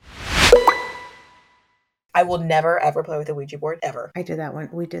I will never ever play with a Ouija board ever. I did that one.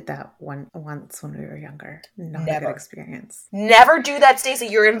 We did that once when we were younger. Not a Never. good experience. Never do that, Stacey.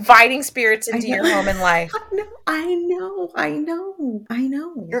 You're inviting spirits into your home and life. I know.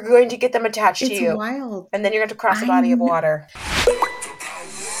 You're going to get them attached to you. It's wild. And then you're going to cross a body of water.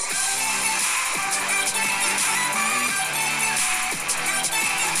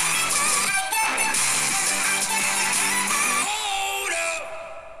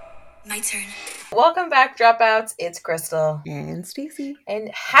 My turn. Welcome back, Dropouts. It's Crystal. And Stacey. And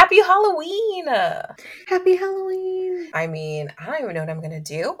happy Halloween! Happy Halloween! I mean, I don't even know what I'm going to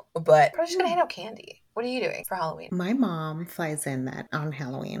do, but I'm probably just going to hand out candy. What are you doing for Halloween? My mom flies in on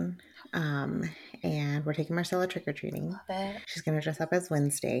Halloween. And we're taking Marcella trick-or-treating. She's going to dress up as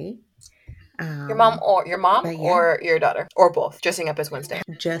Wednesday. Your mom or your daughter, or both, dressing up as Wednesday.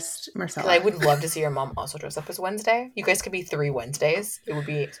 Just Marcella. I would love to see your mom also dress up as Wednesday. You guys could be 3 Wednesdays. It would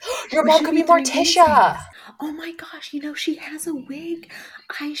be your mom could be Morticia. Oh my gosh! She has a wig.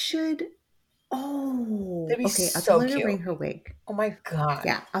 I should. Oh, that'd be okay. I'll so tell her cute. to bring her wig. Oh my god.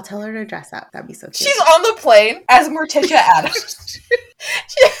 Yeah, I'll tell her to dress up. That'd be so cute. She's on the plane as Morticia Adams.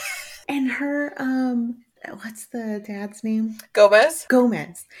 And her what's the dad's name? Gomez.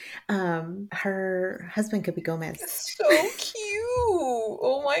 Her husband could be Gomez. So cute.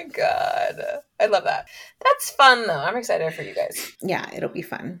 Oh my god. I love that. That's fun though. I'm excited for you guys. Yeah, it'll be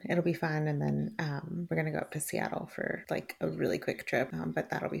fun. And then we're gonna go up to Seattle for like a really quick trip. But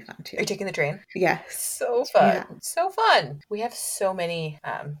that'll be fun too. Are you taking the train? Yeah. So fun. Yeah. So fun. We have so many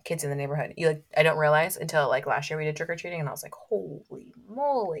kids in the neighborhood. I don't realize until like last year we did trick-or-treating and I was like, holy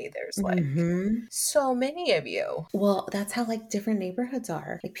moly, there's like so many of you. Well, that's how like different neighborhoods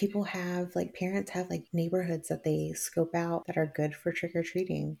are. Like people have like parents have like neighborhoods that they scope out that are good for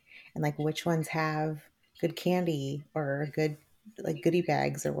trick-or-treating, and like which ones have good candy or good like goodie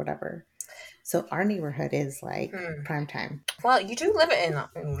bags or whatever. So our neighborhood is like prime time. Well, you do live in a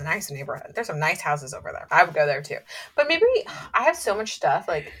nice neighborhood. There's some nice houses over there. I would go there too. But maybe I have so much stuff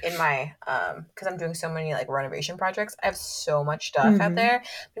like in my, because I'm doing so many like renovation projects. I have so much stuff out there.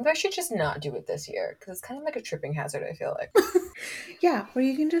 Maybe I should just not do it this year because it's kind of like a tripping hazard, I feel like. Yeah, or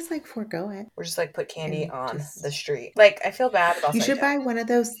you can just like forego it. Or just like put candy on the street. Like I feel bad about you should buy one of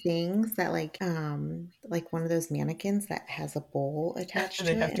those things that like one of those mannequins that has a bowl attached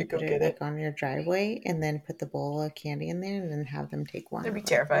to it and put it like on your driveway and then put the bowl of candy in there and then have them take one. They'd be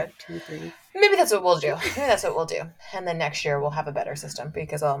terrified. Like 2, 3. Maybe that's what we'll do. And then next year we'll have a better system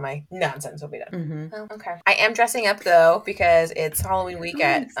because all my nonsense will be done. Oh, okay. I am dressing up though because it's Halloween week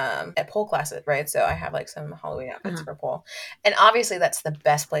at pole classes, right? So I have like some Halloween outfits for pole. And obviously that's the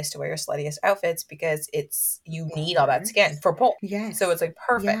best place to wear your sluttiest outfits because you need all that skin for pole. Yes. So it's like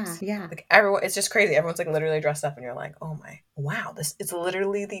perfect. Yeah. Like everyone, it's just crazy. Everyone's like literally dressed up and you're like, oh my, wow, this is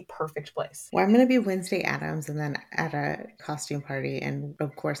literally the perfect place. Well, I'm going to be Wednesday Addams and then at a costume party. And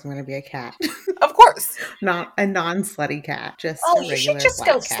of course I'm going to be a cat. Of course. Not a non-slutty cat. Just you should just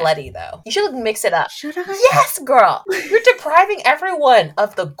go cat. Slutty though. You should mix it up. Should I? Yes, girl. You're depriving everyone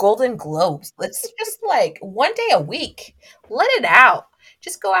of the Golden Globes. Let's just like one day a week. Let it out.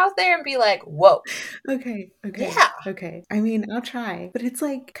 Just go out there and be like, whoa. Okay. Yeah. Okay. I mean, I'll try, but it's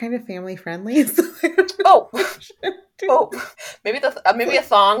like kind of family friendly. So maybe a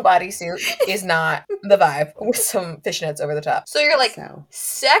thong bodysuit is not the vibe with some fishnets over the top. So you're like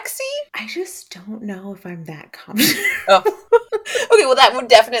sexy? I just don't know if I'm that confident. Oh. Okay, well that would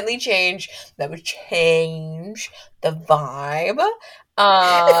definitely change. That would change the vibe.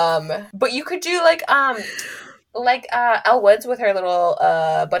 But you could do like Elle Woods with her little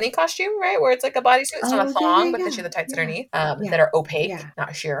bunny costume, right? Where it's like a bodysuit. It's not a thong, but then she has the tights underneath that are opaque,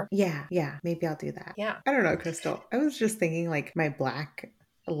 not sheer. Yeah. Maybe I'll do that. Yeah. I don't know, Crystal. I was just thinking like my black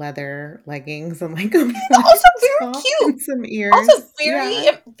leather leggings and like also very cute. And some ears. Also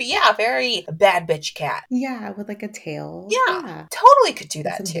very bad bitch cat. Yeah, with like a tail. Yeah. Totally could do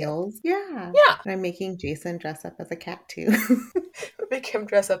that some too. Heels. Yeah. And I'm making Jason dress up as a cat too. Make him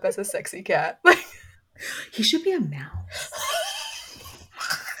dress up as a sexy cat. He should be a mouse.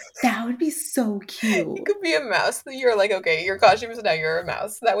 That would be so cute. He could be a mouse. You're like, okay, your costume is now you're a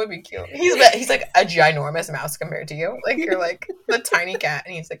mouse. That would be cute. He's like a ginormous mouse compared to you. Like you're like the tiny cat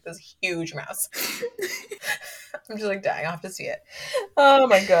and he's like this huge mouse. I'm just like dying. I'll have to see it. Oh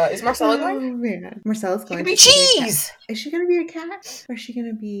my god. Is Marcella going? Oh man. Marcella's going. She could be cheese! Is she going to be a cat? Or is she going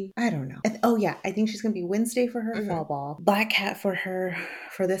to be, I don't know. I think she's going to be Wednesday for her fall ball. Black cat for her,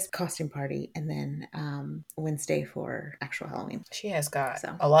 for this costume party. And then Wednesday for actual Halloween. She has got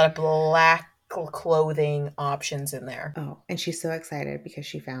a lot of black clothing options in there. Oh, and she's so excited because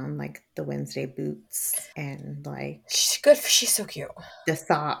she found like the Wednesday boots and like she's so cute. The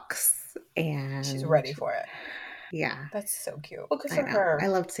socks And she's ready for it. Yeah. That's so cute. Well, good I for know. her. I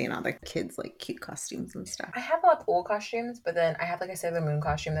loved seeing all the kids like cute costumes and stuff. I have a lot of old costumes, but then I have like a Sailor Moon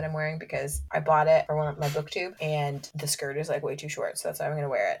costume that I'm wearing because I bought it for one of my booktube, and the skirt is like way too short, so that's why I'm gonna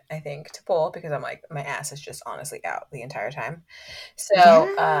wear it. I think to pull because I'm like my ass is just honestly out the entire time.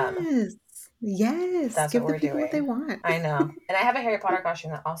 So Yes. that's what Give the we're people what they doing. want. I know, and I have a Harry Potter costume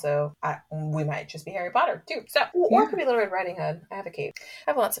that also we might just be Harry Potter too. So or it could be Little Red Riding Hood. I have a cape.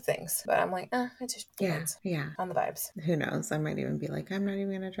 I have lots of things, but I'm like, it just depends. Yeah. On the vibes. Who knows? I might even be like, I'm not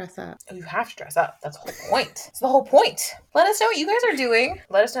even gonna dress up. You have to dress up. That's the whole point. It's the whole point. Let us know what you guys are doing.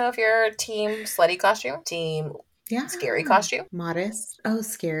 Let us know if you're team slutty costume, team scary costume. Modest. Oh,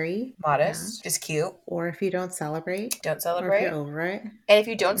 scary. Modest. Just cute. Or if you don't celebrate. Don't celebrate. Or if you're over it. And if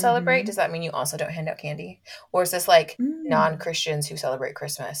you don't celebrate, does that mean you also don't hand out candy? Or is this like non-Christians who celebrate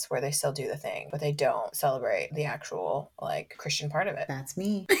Christmas where they still do the thing, but they don't celebrate the actual like Christian part of it? That's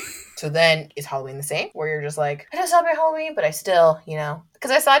me. So then is Halloween the same? Where you're just like, I don't celebrate Halloween, but I still,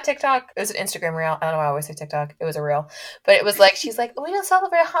 because I saw a TikTok. It was an Instagram reel. I don't know why I always say TikTok. It was a reel. But it was like, she's like, we don't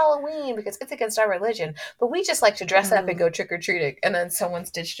celebrate Halloween because it's against our religion. But we just like to dress up and go trick-or-treating. And then someone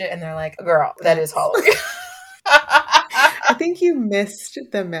stitched it and they're like, girl, that is Halloween. I think you missed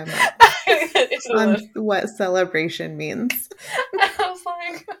the memo on what celebration means. I was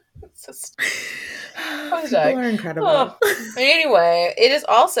like, people are incredible. Anyway, it is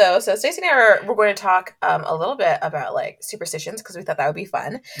also so Stacey and we're going to talk a little bit about like superstitions because we thought that would be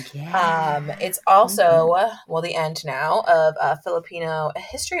fun. It's also the end now of Filipino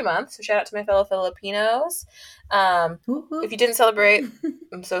History Month, so shout out to my fellow Filipinos. If you didn't celebrate,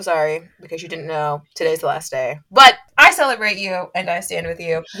 I'm so sorry because you didn't know today's the last day, but I celebrate you and I stand with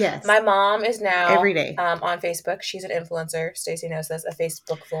you. Yes. My mom is now every day on Facebook. She's an influencer. Stacey knows this, a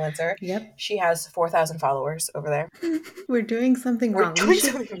Facebook influencer. Yep. She has 4,000 followers over there. We're doing something wrong.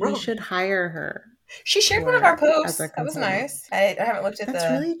 We should hire her. She shared one of our posts. That was nice. I haven't looked at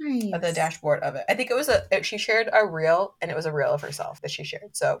really nice. At the dashboard of it. I think it was she shared a reel, and it was a reel of herself that she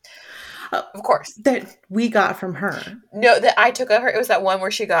shared. So, of course. That we got from her. No, that I took of her. It was that one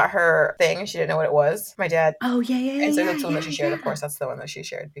where she got her thing and she didn't know what it was. My dad. Oh, yeah. And so that's the one that she shared. Of course, that's the one that she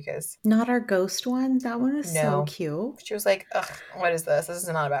shared because. Not our ghost one. That one is so cute. She was like, ugh, what is this? This is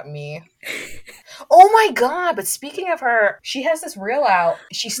not about me. Oh my God. But speaking of her, she has this reel out.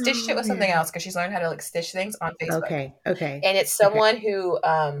 She stitched it with something else because she's learned how to like stitch things on Facebook. Okay. And it's someone who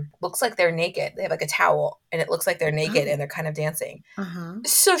looks like they're naked. They have like a towel and it looks like they're naked and they're kind of dancing.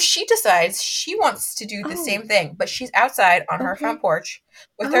 So she decides she wants to do the same thing, but she's outside on her front porch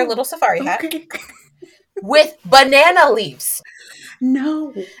with her little safari hat with banana leaves.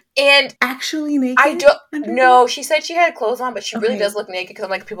 No. And actually naked? I don't know. She said she had clothes on, but she really does look naked because I'm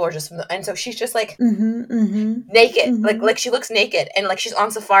like, people are just, and so she's just like naked. Like she looks naked and like she's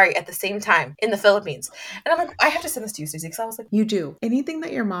on safari at the same time in the Philippines. And I'm like, I have to send this to you, Susie, because I was like, you do. Anything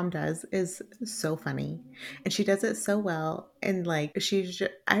that your mom does is so funny. And she does it so well. And like, she's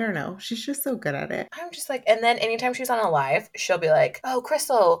just, I don't know, she's just so good at it. I'm just like, and then anytime she's on a live, she'll be like, oh,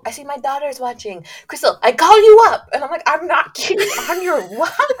 Crystal, I see my daughter's watching. Crystal, I call you up. And I'm like, I'm not kidding on your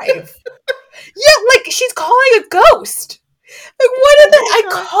live. Yeah, like she's calling a ghost. Like, what is that?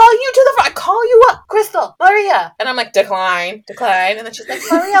 I call you up, Crystal, Maria. And I'm like, decline. And then she's like,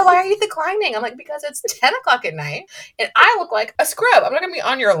 Maria, why are you declining? I'm like, because it's 10 o'clock at night and I look like a scrub. I'm not going to be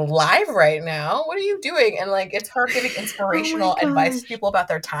on your live right now. What are you doing? And like, it's her giving inspirational advice to people about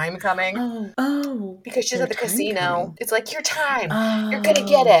their time coming. Because she's at the casino. Coming. It's like, your time. You're going to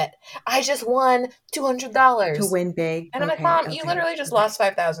get it. I just won $200. To win big. And I'm like, Mom, you literally just lost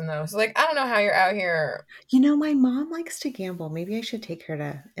 5,000 though. So like, I don't know how you're out here. My mom likes to gamble. Maybe I should take her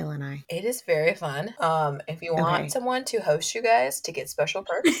to Illinois. It is very fun. If you want someone to host you guys to get special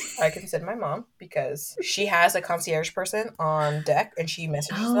perks, I can send my mom because she has a concierge person on deck and she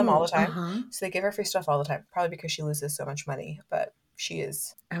messages them all the time. So they give her free stuff all the time. Probably because she loses so much money, but she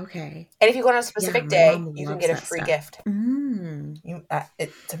is. Okay. And if you go on a specific day, you can get a free gift.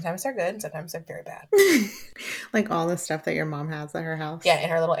 Sometimes they're good and sometimes they're very bad. Like all the stuff that your mom has at her house? Yeah, in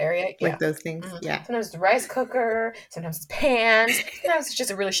her little area. Like those things? Yeah. Sometimes it's a rice cooker. Sometimes it's pans. Sometimes it's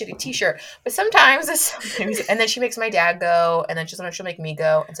just a really shitty t-shirt. But sometimes and then she makes my dad go. And then sometimes she'll make me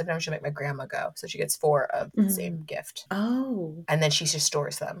go. And sometimes she'll make my grandma go. So she gets 4 of the same gift. Oh. And then she just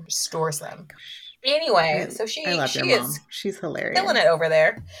stores them. Anyway, so she is she's hilarious. Killing it over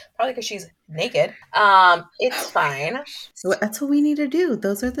there. Probably because she's naked. It's fine. So that's what we need to do.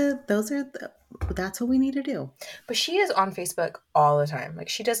 That's what we need to do. But she is on Facebook all the time. Like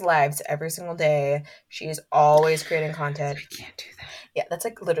she does lives every single day. She is always creating content. I can't do that. Yeah, that's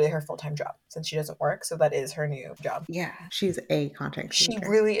like literally her full-time job since she doesn't work. So that is her new job. Yeah, she's a content creator. She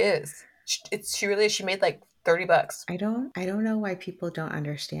really is. She made like $30. I don't know why people don't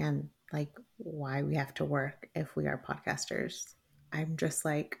understand like why we have to work if we are podcasters. I'm just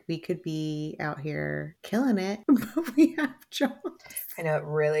like, we could be out here killing it, but we have jobs. I know it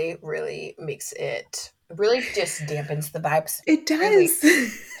really, really makes it really just dampens the vibes. It Really.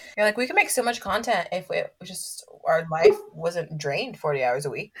 does. You're like, we can make so much content if it was just our life wasn't drained 40 hours a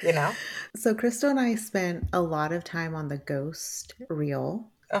week, you know? So Crystal and I spent a lot of time on the ghost reel.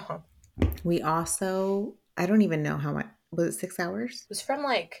 Uh-huh. We also, I don't even know how much, was it 6 hours? It was from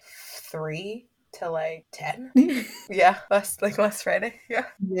like 3 to like 10. And Yeah, last Friday. Yeah.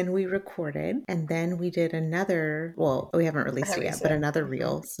 then we recorded, and then we did another, well, we haven't released it yet, but another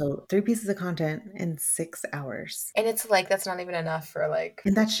reel. So 3 pieces of content in 6 hours. And it's like, that's not even enough for like.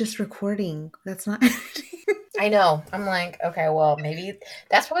 And that's just recording. That's not editing. I know. I'm like, okay, well, maybe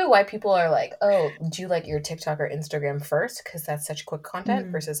that's probably why people are like, oh, do you like your TikTok or Instagram first? Because that's such quick content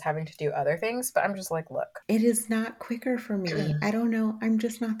versus having to do other things. But I'm just like, look. It is not quicker for me. I don't know. I'm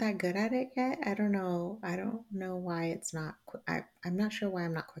just not that good at it yet. I don't know. I don't know why it's not quick. I'm not sure why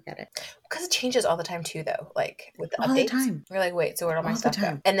I'm not quick at it. Because it changes all the time too, though. Like with the all updates. The time. You're like, wait, so where'd all my stuff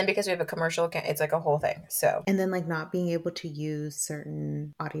go? And then because we have a commercial account, it's like a whole thing. So. And then like not being able to use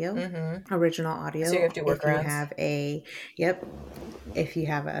certain audio, original audio. So you have to work around. If you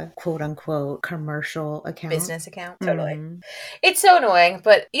have a quote unquote commercial account. Business account. Totally. It's so annoying,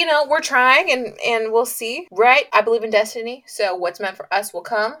 but you know, we're trying and we'll see. Right? I believe in destiny. So what's meant for us will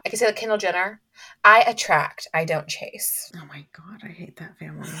come. I can say like Kendall Jenner. I attract, I don't chase. Oh my God, I hate that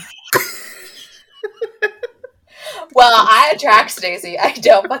family. Well, I attract, Stacey. I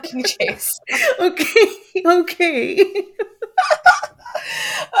don't fucking chase. Okay.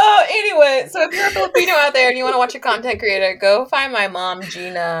 Oh, anyway, so if you're a Filipino out there and you want to watch a content creator, go find my mom,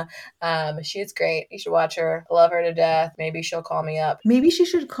 Gina. She's great. You should watch her. I love her to death. Maybe she'll call me up. Maybe she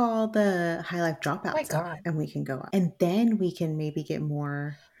should call the High Life Dropouts. Oh my God. And we can go up. And then we can maybe get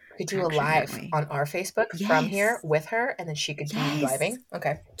more. We could do a live on our Facebook from here with her, and then she could be driving.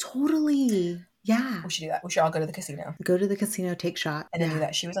 Okay. Totally. Yeah. We should do that. We should all go to the casino. Go to the casino, take shot. And then do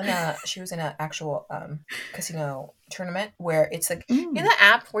that. She was in an actual casino tournament where it's like you know the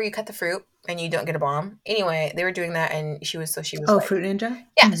app where you cut the fruit and you don't get a bomb. Anyway, they were doing that and she was like, Fruit Ninja?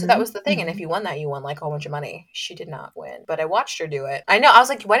 Yeah, so that was the thing. And if you won that, you won like a whole bunch of money. She did not win. But I watched her do it. I know. I was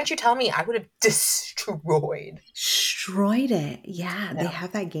like, why didn't you tell me? I would have destroyed it. Yeah. They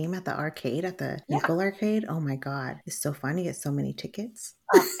have that game at the arcade, at the Nickel arcade. Oh my God. It's so fun. You get so many tickets.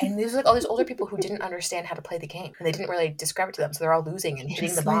 And there's like all these older people who didn't understand how to play the game. And they didn't really describe it to them. So they're all losing and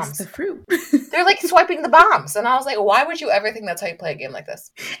hitting the bombs. The fruit. They're like swiping the bombs. And I was like, why would you ever think that's how you play a game like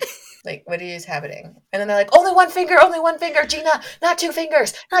this? Like, what is happening? And then they're like, only one finger, Gina, not 2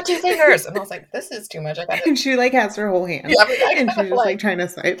 fingers. And I was like, this is too much. And she like has her whole hand. Yeah, and she's just like trying to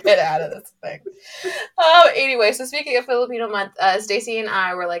swipe. Get out of this thing. Anyway, so speaking of Filipino month, Stacey and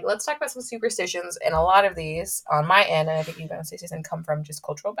I were like, let's talk about some superstitions. And a lot of these on my end, and I think even on Stacey's end, come from just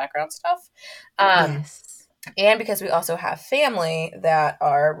cultural background stuff. Yes. And because we also have family that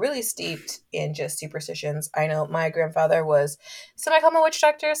are really steeped in just superstitions. I know my grandfather was, some might call him a witch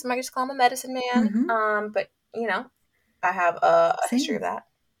doctor, some might just call him a medicine man. But, you know, I have a history of that.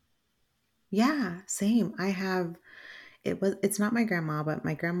 Yeah, same. I have, it's not my grandma, but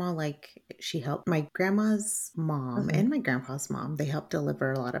my grandma, like, she helped my grandma's mom and my grandpa's mom. They helped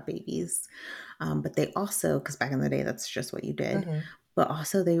deliver a lot of babies. But they also, because back in the day, that's just what you did. But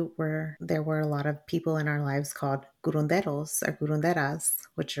also there were a lot of people in our lives called curanderos or curanderas,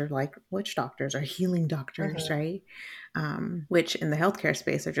 which are like witch doctors or healing doctors, right? Which in the healthcare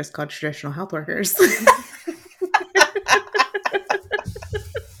space are just called traditional health workers.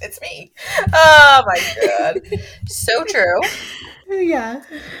 It's me. Oh my God. So true. Yeah.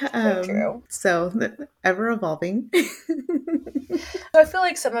 So true. So ever evolving. So I feel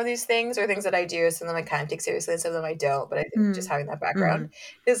like some of these things are things that I do, some of them I kind of take seriously, and some of them I don't. But I think just having that background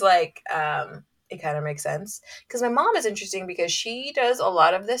is like, it kind of makes sense. Because my mom is interesting because she does a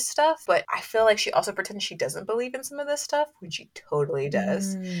lot of this stuff, but I feel like she also pretends she doesn't believe in some of this stuff when she totally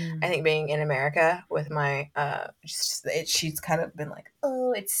does. I think being in America with my, she's kind of been like,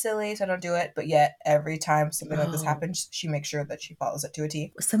 oh, it's silly, so I don't do it. But yet every time something like this happens, she makes sure that she follows it to a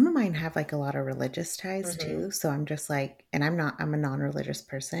T. Some of mine have like a lot of religious ties too. So I'm just like, and I'm a non-religious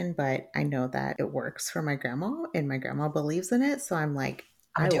person, but I know that it works for my grandma and my grandma believes in it. So I'm like,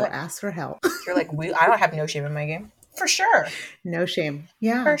 I will ask for help. You're like, I don't have no shame in my game. For sure. No shame. For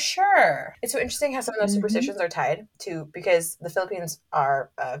Yeah. sure. It's so interesting how some of those Mm-hmm. superstitions are tied to, because the Philippines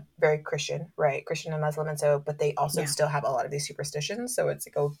are very Christian, right? Christian and Muslim. And so, but they also Yeah. still have a lot of these superstitions. So it's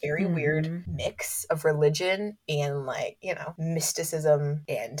like a very weird Mm-hmm. mix of religion and, like, mysticism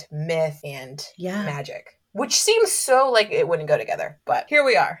and myth and Yeah. magic, which seems so like it wouldn't go together. But here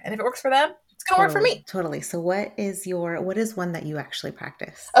we are. And if it works for them, it's going to work for Totally. me. Totally. So what is one that you actually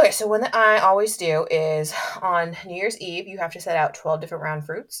practice? Okay, so one that I always do is on New Year's Eve, you have to set out 12 different round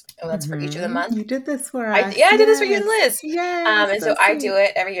fruits, and that's for each of the month. You did this for Yeah, us. I did this for you and Yes. Liz. Yes. And So so I do sweet.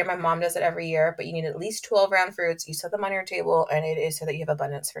 it every year. My mom does it every year, but you need at least 12 round fruits. You set them on your table, and it is so that you have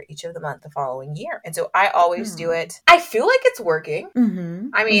abundance for each of the month the following year. And so I always do Oh. it. I feel like it's working. Mm-hmm.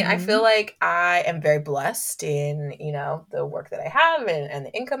 I mean, I feel Mm-hmm. like I am very blessed in, the work that I have, and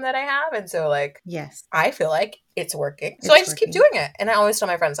the income that I have. And so, like, Yes. I feel like it's working. So I It's just keep working. doing it. And I always tell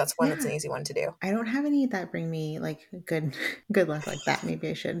my friends that's one that's an Yeah. easy one to do. I don't have any that bring me like good luck like that. Maybe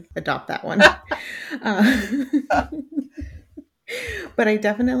I should adopt that one. Uh, but I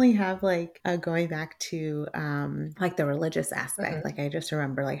definitely have like going back to like the religious aspect. Mhm. Like I just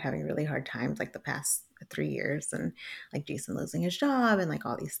remember like having really hard times like the past 3 years, and like Jason losing his job and like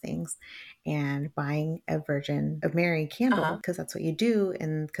all these things, and buying a Virgin of Mary candle, Uh-huh. because that's what you do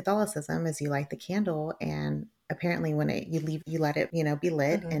in Catholicism is you light the candle, and apparently when you let it be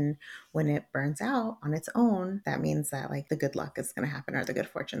lit, Mhm. and when it burns out on its own, that means that like the good luck is going to happen or the good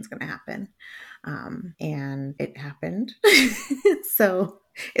fortune is going to happen. And it happened. So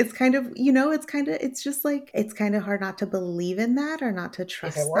it's kind of, it's just like, it's kind of hard not to believe in that or not to If it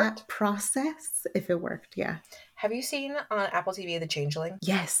trust that worked. process if it worked. Yeah. Have you seen on Apple TV The Changeling?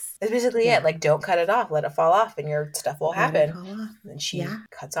 Yes. That's basically it. Yeah. Like, don't cut it off. Let it fall off, and your stuff will Let it happen. fall off. And then she Yeah.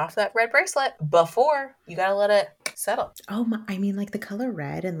 cuts off that red bracelet before you gotta let it settle. Oh, I mean, like the color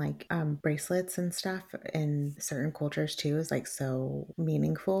red and like bracelets and stuff in certain cultures too is like so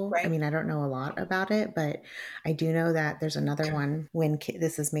meaningful. I Right? mean, I don't know a lot about it, but I do know that there's another one when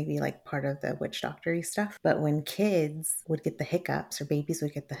this is maybe like part of the witch doctory stuff. But when kids would get the hiccups or babies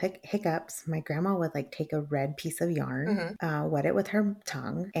would get the hiccups, my grandma would like take a red piece of yarn, Mm-hmm. wet it with her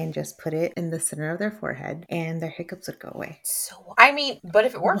tongue, and just put it in the center of their forehead, and their hiccups would go away. So, I mean, but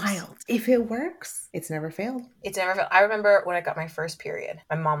if it works, Wild. If it works, it's never failed. it's never felt. I remember when I got my first period,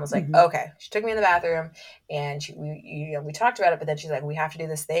 my mom was like, Hmm. "Okay." She took me in the bathroom, and we talked about it. But then she's like, "We have to do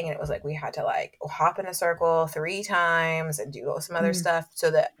this thing," and it was like we had to like hop in a circle 3 times and do some other Mm. stuff so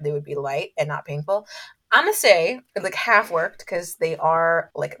that they would be light and not painful. I'm gonna say it like half worked because they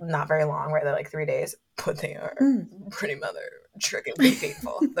are like not very long, right? They're like 3 days, but they are Mm. pretty mother trickingly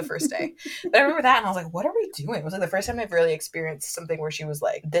painful the first day. But I remember that, and I was like, "What are we doing?" It was like the first time I've really experienced something where she was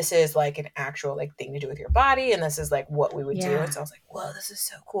like, "This is like an actual like thing to do with your body, and this is like what we would do." And Yeah. so I was like, "Whoa, this is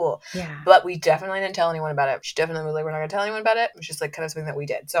so cool!" Yeah. But we definitely didn't tell anyone about it. She definitely was like, "We're not gonna tell anyone about it." It was just like kind of something that we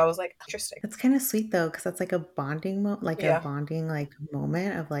did. So I was like, "Interesting." That's kind of sweet though, because that's like a bonding Yeah, like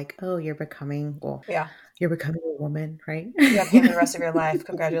moment of like, oh, yeah. you're becoming a woman, right? Yeah, became the rest of your life.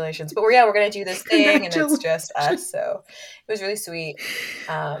 Congratulations. But we're gonna do this thing, and it's just us. Congratulations. So it was really sweet.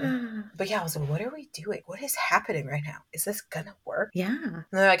 But yeah, I was like, "What are we doing? What is happening right now? Is this gonna work?" Yeah. And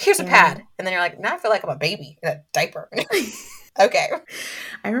they're like, "Here's a And pad," and then you're like, "Now I feel like I'm a baby in a diaper." Okay.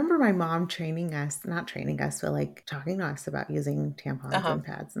 I remember my mom not training us, but like talking to us about using tampons Uh-huh. and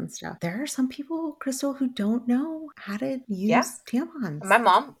pads and stuff. There are some people, Crystal, who don't know how to Yeah. use tampons. My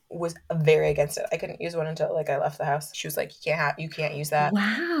mom was very against it. I couldn't use one until like I left the house. She was like, you can't use that."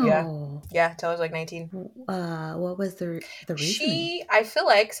 Yeah. Wow. Yeah, till I was like 19. What was the reasoning? I feel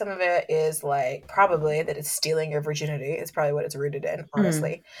like some of it is like probably that it's stealing your virginity. It's probably what it's rooted in, Mm.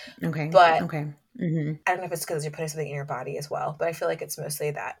 honestly. Okay. But Okay. Hmm. I don't know if it's because you're putting something in your body as well, but I feel like it's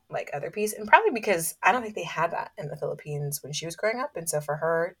mostly that like other piece, and probably because I don't think they had that in the Philippines when she was growing up, and so for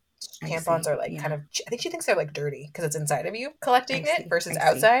her, I tampons see. are like kind Yeah. of. I think she thinks they're like dirty because it's inside of you collecting I it see. versus I see.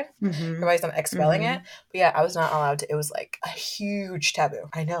 outside. Mm-hmm. Your body's not expelling Mm-hmm. it. But yeah, I was not allowed to. It was like a huge taboo.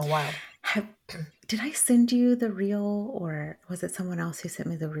 I know, wild. Have, did I send you the reel, or was it someone else who sent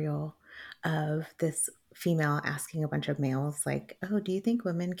me the reel of this female asking a bunch of males, like, "Oh, do you think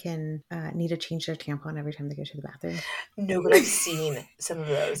women can need to change their tampon every time they go to the bathroom?" No, but I've seen some of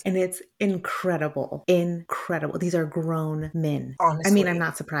those. And it's incredible. Incredible. These are grown men. I mean, I'm Honestly,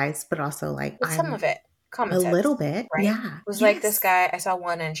 not surprised, but also like well, some of it. A common little sense, bit. right? Yeah. It was like this Yes. guy, I saw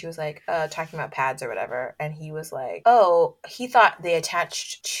one and she was like talking about pads or whatever, and he was like, oh, he thought they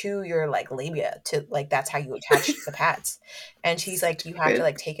attached to your like labia, to like that's how you attached the pads. And she's like, you have to Stupid.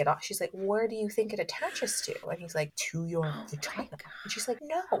 like take it off. She's like, where do you think it attaches to? And he's like, to your Oh my vagina. God. And she's like,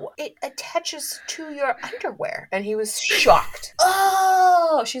 no, it attaches to your underwear. And he was shocked.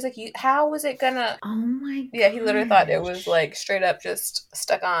 Oh, she's like, how was it gonna? Oh my Yeah, he literally thought it was gosh. like straight up just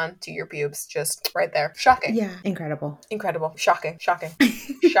stuck on to your pubes, just right there. Shocking. Yeah. Incredible. Incredible. Shocking. Shocking.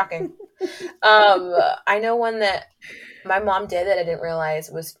 Shocking. I know one that my mom did that I didn't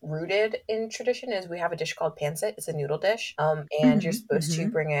realize was rooted in tradition is we have a dish called pancit. It's a noodle dish. And you're supposed to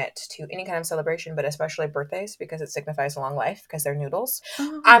bring it to any kind of celebration, but especially birthdays because it signifies a long life because they're noodles.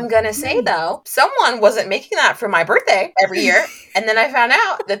 I'm Oh, gonna say nice. though, someone wasn't making that for my birthday every year. And then I found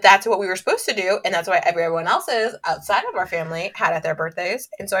out that that's what we were supposed to do, and that's why everyone else's outside of our family had at their birthdays.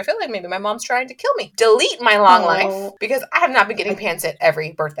 And so I feel like maybe my mom's trying to kill me, delete my long life, Oh, because I have not been getting pancit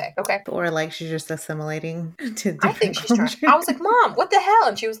every birthday. Okay. or like she's just assimilating to I think different she's trying. culture. I was like, Mom, what the hell?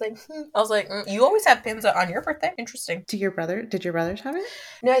 And she was like, I was like, you always have pizza on your birthday. Interesting. Did your brothers have it?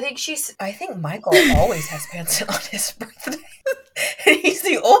 No, I think Michael always has pizza on his birthday. And he's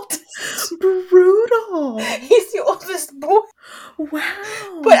the oldest. Brutal. He's the oldest boy.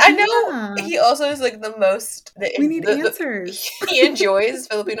 Wow. But I know Yeah. he also is like the most. We need answers. He enjoys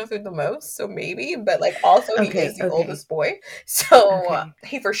Filipino food the most, so maybe. But like also he is Okay. the Okay. oldest boy, so Okay.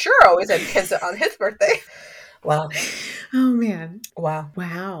 he for sure always had pizza on his birthday. Wow, Oh man. wow.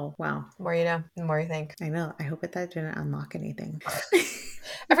 Wow. Wow. The more you know, the more you think. I know. I hope that didn't unlock anything.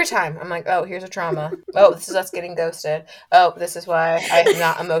 Every time I'm like, oh, here's a trauma. Oh, this is us getting ghosted. Oh, this is why I'm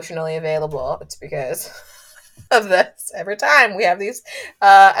not emotionally available. It's because of this. Every time we have these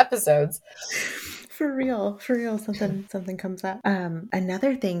episodes. For real, something comes up.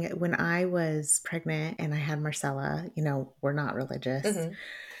 Another thing, when I was pregnant and I had Marcella, we're not religious. Mm-hmm.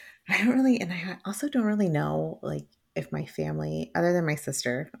 I don't really, and I also don't really know, like, if my family, other than my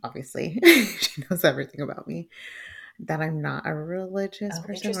sister, obviously, she knows everything about me, that I'm not a religious Oh,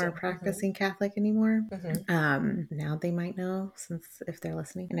 person or a interesting. practicing Catholic anymore. Mm-hmm. Now they might know, since if they're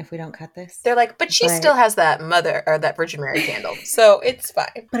listening, and if we don't cut this, They're like, but she still but has that mother or that Virgin Mary candle, so it's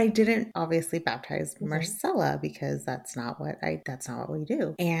fine. but I didn't obviously baptize Mm-hmm. Marcella because that's not what we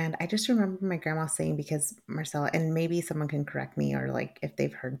do. And I just remember my grandma saying, because Marcella, and maybe someone can correct me, or like if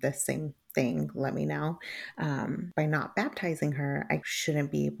they've heard this same thing, let me know. By not baptizing her, I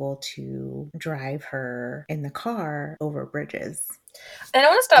shouldn't be able to drive her in the car over bridges. And I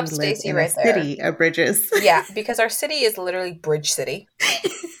want to stop We live Stacy in a right there. city of bridges. Yeah, because our city is literally Bridge City.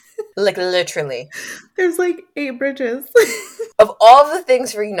 Like literally. There's like 8 bridges. Of all the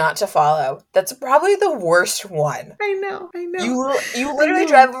things for you not to follow, that's probably the worst one. I know. You literally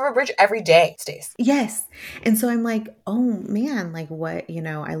drive over a bridge every day, Stace. Yes. And so I'm like, oh man, like what,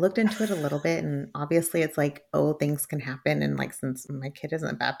 I looked into it a little bit, and obviously it's like, oh, things can happen. And like, since my kid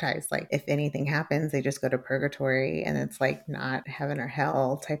isn't baptized, like if anything happens, they just go to purgatory, and it's like not heaven or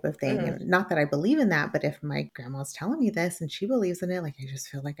hell type of thing. Mm-hmm. And not that I believe in that, but if my grandma's telling me this and she believes in it, like I just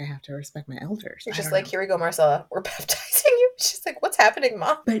feel like I have to respect my elders. You're I just don't like, know. here we go, Marcella. We're baptizing you. She's like, what's happening,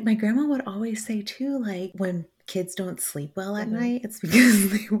 Mom? But my grandma would always say too, like when kids don't sleep well at Mm-hmm. night, it's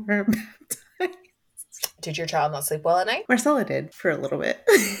because they weren't baptized. Did your child not sleep well at night? Marcella did for a little bit.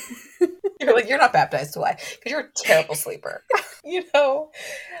 You're like, you're not baptized. Why? Because you're a terrible sleeper. Well,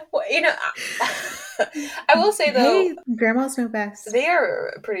 I will say though, Hey, grandmas know best. they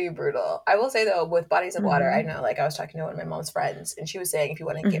are pretty brutal. I will say though, with bodies of water, I Mm-hmm. know, like I was talking to one of my mom's friends, and she was saying if you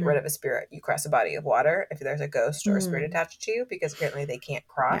want to get Mm-hmm. rid of a spirit, you cross a body of water if there's a ghost or a spirit attached to you, because apparently they can't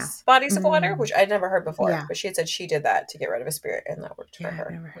cross bodies of water, which I'd never heard before. Yeah. But she had said she did that to get rid of a spirit, and that worked for Yeah, I've her.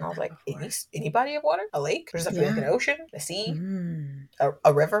 never And heard I was that like, before. any body of water, a lake, or does it have to be like an ocean, a sea,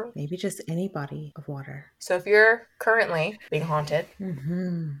 a river? Maybe just any body of water. So if you're currently being haunted,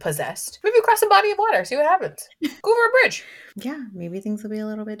 Mm-hmm. possessed, maybe cross a body of water, see what happens. Go over a bridge. Yeah, maybe things will be a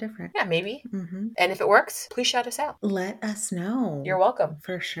little bit different. Yeah, maybe. Mm-hmm. And if it works, please shout us out. Let us know. You're welcome.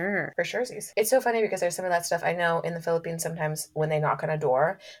 For sure. For surezies. It's so funny because there's some of that stuff I know in the Philippines. Sometimes when they knock on a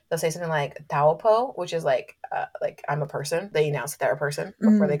door, they'll say something like "tao po," which is like I'm a person. They announce that they're a person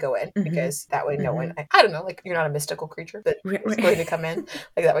before they go in, because that way no one, I don't know, like you're not a mystical creature that is going to come in.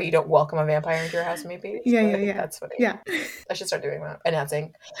 Like that way you don't welcome a vampire into your house. Maybe. Yeah, So yeah, I think yeah. that's funny. Yeah. I should start doing that.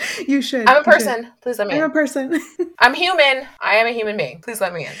 Announcing, You should. I'm a You should. person. Please let me I'm in. a person. I'm human. I am a human being. Please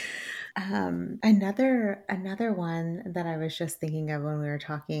let me in. Another one that I was just thinking of when we were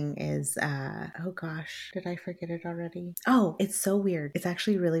talking is oh gosh, did I forget it already? Oh, it's so weird. It's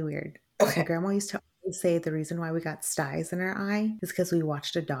actually really weird. Okay. My grandma used to to say the reason why we got styes in our eye is because we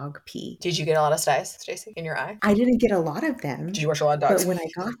watched a dog pee. Did you get a lot of styes, Stacey, in your eye? I didn't get a lot of them. Did you watch a lot of But dogs? when I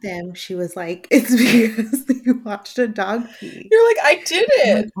got them, she was like, it's because you watched a dog pee. You're like, I did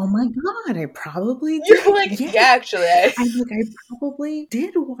I'm like, it. oh my God, I probably did. You're like, yeah, actually. I'm like, I probably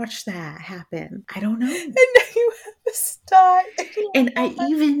did watch that happen. I don't know. And now you have a sty. And I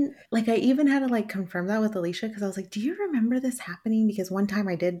even had to like confirm that with Alicia because I was like, do you remember this happening? Because one time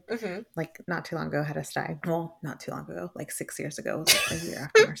I did, like not too long ago, had a sty. Well, not too long ago, like 6 years ago, like a year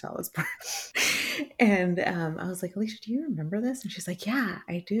after Marcella was born. And I was like, Alicia, do you remember this? And she's like, yeah,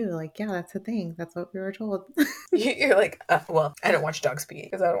 I do. Like, yeah, that's the thing. That's what we were told. You're like, well, I don't watch dogs pee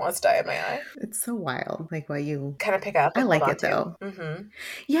because I don't want sty in my eye. It's so wild, like what you kind of pick up. I like it though.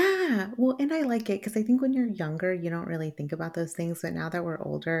 Yeah, well, and I like it because I think when you're younger, you don't really think about those things. But now that we're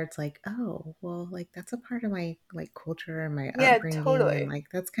older, it's like, oh, well, like that's a part of my like culture and my upbringing, totally. and like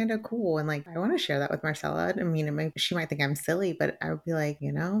that's kind of cool. And like I want to share that with Marcella. I mean, she might think I'm silly, but I would be like,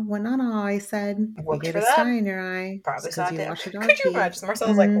 you know, what Nana always said, you get a sty in your eye probably saw because you watch a dog. Could you imagine?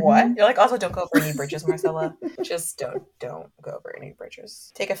 Marcella's like, what? You're like, also don't go over any bridges, Marcella. Just don't go over any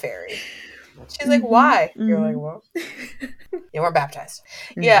bridges. Take a ferry. She's like, why? You're like, well, you weren't baptized.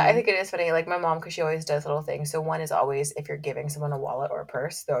 Yeah, I think it is funny. Like my mom, because she always does little things. So one is always, if you're giving someone a wallet or a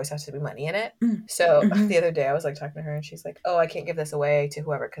purse, there always has to be money in it. So the other day I was like talking to her and she's like, oh, I can't give this away to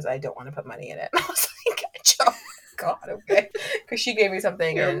whoever because I don't want to put money in it. And I was like, oh God, okay. Because she gave me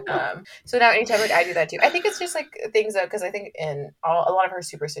something. And so now anytime like I do that too. I think it's just like things though, because I think a lot of her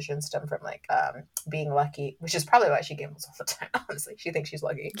superstitions stem from like being lucky, which is probably why she gambles all the time, honestly. She thinks she's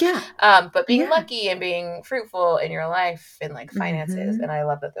lucky. Yeah. But being lucky and being fruitful in your life and like finances. And I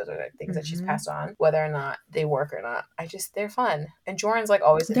love that those are like things that she's passed on, whether or not they work or not. They're fun. And Jordan's like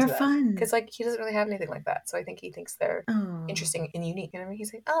always into they're fun. Because like he doesn't really have anything like that. So I think he thinks they're interesting and unique. You know what I mean?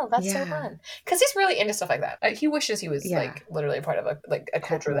 He's like, oh, that's so fun. Because he's really into stuff like that. He wishes he was like literally a part of a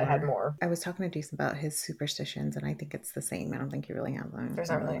culture that had more. I was talking to Jason about his superstitions and I think it's the same. I don't think he really has them. There's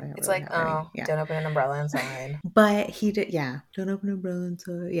not really. It's like, don't open an umbrella inside. But he did, don't open an umbrella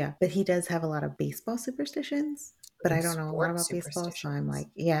inside. Yeah. But he does have a lot of baseball superstitions. But I don't know a lot about baseball, so I'm like,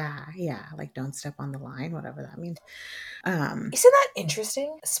 like don't step on the line, whatever that means. Isn't that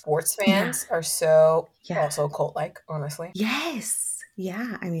interesting? Sports fans are so also cult-like, honestly. Yes.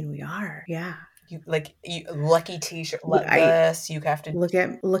 Yeah. I mean, we are. Yeah. You lucky t-shirt like this. You have to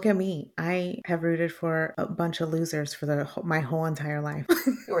look at me. I have rooted for a bunch of losers for my whole entire life.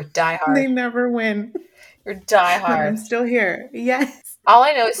 You were diehard. They never win. You're diehard. But I'm still here. Yes. All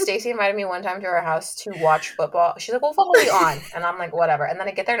I know is Stacey invited me one time to her house to watch football. She's like, well, football will be on. And I'm like, whatever. And then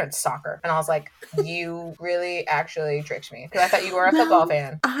I get there and it's soccer. And I was like, you really actually tricked me. Because I thought you were a football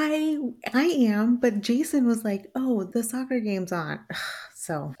fan. I am. But Jason was like, oh, the soccer game's on.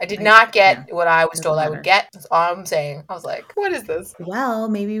 So I did not get what I was told I would get. That's all I'm saying. I was like, what is this? Well,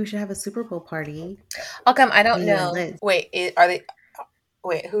 maybe we should have a Super Bowl party. How come? I don't know. Liz. Wait, are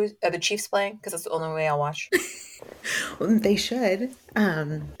the Chiefs playing? Because that's the only way I'll watch. They should.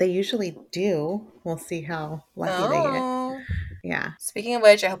 They usually do. We'll see how lucky they get. Yeah. Speaking of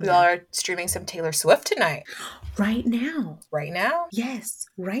which, I hope you all are streaming some Taylor Swift tonight. Right now. Right now? Yes,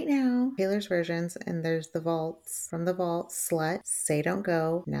 right now. Taylor's versions, and there's the vaults. From the vault, Slut, Say Don't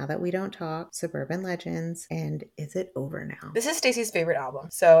Go, Now That We Don't Talk, Suburban Legends, and Is It Over Now? This is Stacey's favorite album,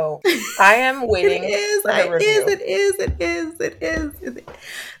 so I am waiting for her review. It is.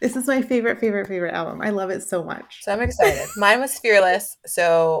 This is my favorite album. I love it so much. So I'm excited. Mine was Fearless,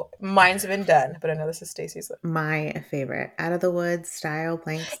 so mine's been done, but I know this is Stacey's. My favorite. Out of the Woods, Style,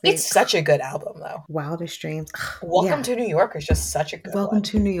 Blank Space. It's such a good album, though. Wildest Dreams. Welcome to New York is just such a good Welcome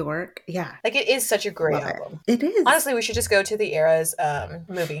to New York. Yeah. Like it is such a great album. It is. Honestly, we should just go to the Eras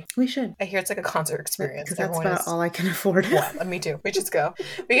movie. We should. I hear it's like a concert experience. Because that's about all I can afford. Yeah, me too. We just go.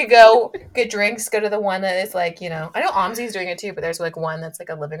 We could go get drinks, go to the one that is like, I know OMSI's doing it too, but there's like one that's like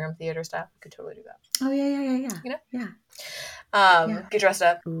a living room theater stuff. We could totally do that. Oh, yeah. You know? Yeah. Get dressed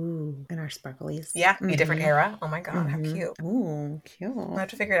up. Ooh, in our sparklies. Yeah, be a different era. Oh my God, how cute. Ooh, cute. We'll have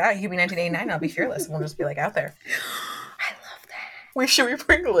to figure it out. You be 1989, I'll be Fearless. We'll just be like out there. I love that. Where should we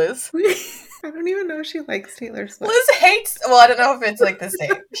bring Liz? I don't even know if she likes Taylor Swift. Liz hates, well, I don't know if it's like the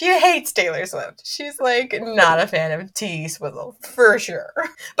same. She hates Taylor Swift. She's like not a fan of T Swizzle, for sure.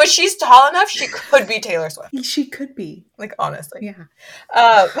 But she's tall enough, she could be Taylor Swift. She could be. Like, honestly. Yeah.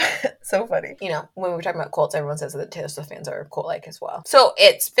 So funny. When we're talking about cults, everyone says that Taylor Swift fans are cult-like as well. So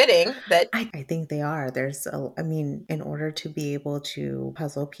it's fitting that... I think they are. In order to be able to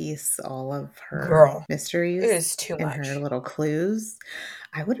puzzle piece all of her mysteries it is too much. And her little clues,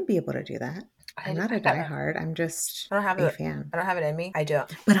 I wouldn't be able to do that. I'm not a diehard. I'm just I don't have a it. fan. I don't have it in me. I don't.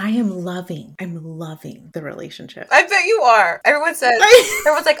 But I'm loving the relationship. I bet you are. Everyone's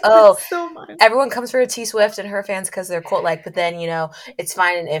like, oh, so much. Everyone comes for T Swift and her fans because they're cult-like, but then, it's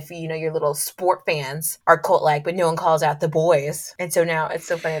fine if, your little sport fans are cult-like, but no one calls out the boys. And so now it's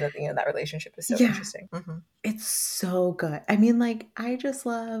so funny that, that relationship is so interesting. Mm-hmm. It's so good. I mean, like, I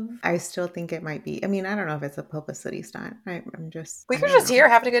still think it might be, I mean, I don't know if it's a publicity stunt. We were just here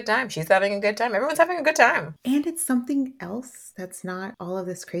having a good time. She's having a good time. Everyone's having a good time. And it's something else that's not all of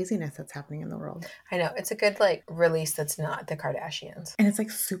this craziness that's happening in the world. I know. It's a good, release that's not the Kardashians. And it's,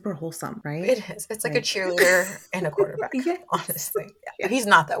 super wholesome, right? It is. It's like a cheerleader and a quarterback, honestly. Yeah. He's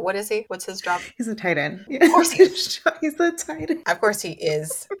not, though. What is he? What's his job? He's a tight end. Yeah. Of course he is. He's a tight end. Of course he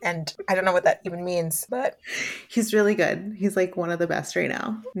is. And I don't know what that even means, but... He's really good. He's, one of the best right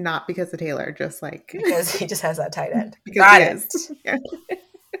now. Not because of Taylor, just, because he just has that tight end. Got it.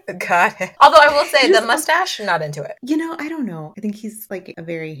 Got it. Although I will say the mustache, not into it. I don't know. I think he's a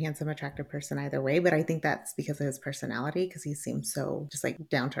very handsome, attractive person either way, but I think that's because of his personality, because he seems so just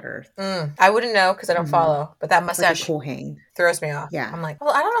down to earth. I wouldn't know because I don't follow, but that mustache cool hang throws me off. Yeah. I'm like,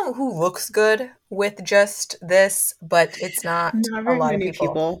 well, I don't know who looks good with just this, but it's not a lot of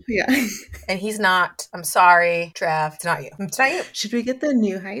people. Yeah. And he's not. I'm sorry, Trev. It's not you. It's not you. Should we get the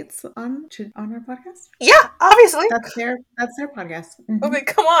New Heights on our podcast? Yeah, obviously. That's their podcast. Mm-hmm. Okay,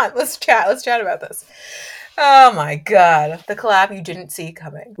 come on. Let's chat about this. Oh my God. The collab you didn't see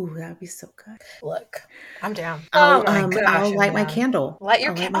coming. Ooh, that'd be so good. Look, I'm down. I'll light my candle. Light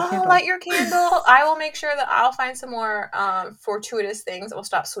your candle. Light your candle. I will make sure that I'll find some more fortuitous things. We'll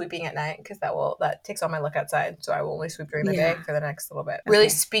stop sweeping at night because that takes all my luck outside. So I will only sweep during the day for the next little bit. Okay. Really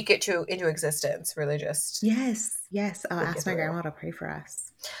speak it into existence. Really just. Yes. I'll ask my grandma to pray for us.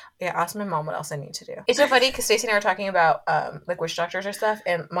 Yeah, ask my mom what else I need to do. It's so funny because Stacey and I were talking about witch doctors or stuff,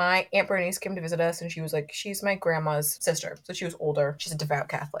 and my Aunt Bernice came to visit us, and she was like, she's my grandma's sister, so she was older. She's a devout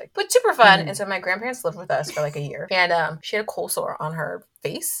Catholic, but super fun. And so my grandparents lived with us for a year, and she had a cold sore on her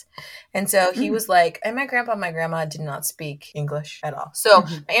face, and so he was like, and my grandpa and my grandma did not speak English at all. So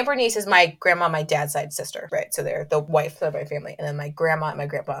my Aunt Bernice is my grandma, my dad's side sister, right? So they're the wife of my family, and then my grandma and my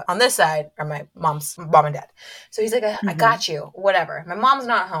grandpa on this side are my mom's mom and dad. So he's like, I got you, whatever. My mom's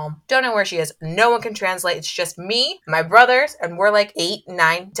not home. Don't know where she is. No one can translate. It's just me, my brothers, and we're 8,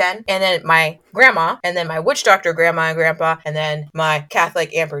 9, 10. And then my grandma, and then my witch doctor grandma and grandpa, and then my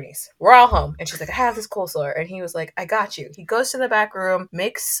Catholic Aunt Bernice. We're all home. And she's like, I have this cold sore. And he was like, I got you. He goes to the back room,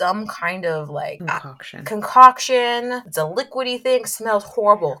 makes some kind of concoction. It's a liquidy thing. Smells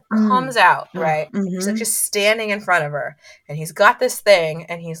horrible. Comes out, right? He's just standing in front of her. And he's got this thing.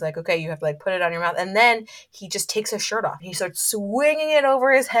 And he's like, okay, you have to put it on your mouth. And then he just takes his shirt off. He starts swinging it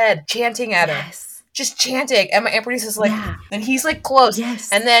over his head, chanting at her. Just chanting. And my Aunt Bernice is and he's close.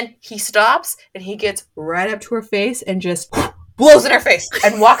 Yes. And then he stops and he gets right up to her face and just blows in her face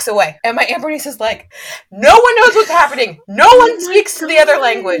and walks away. And my Aunt Bernice is like, no one knows what's happening. No one speaks the other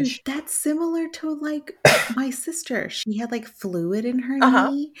language. That's similar to my sister. She had fluid in her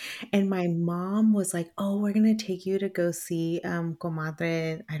knee. And my mom was like, oh, we're going to take you to go see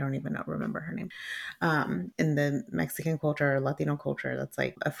comadre. I don't even remember her name. In the Mexican culture, Latino culture, that's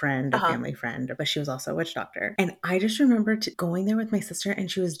a friend, a family friend. But she was also a witch doctor. And I just remember going there with my sister,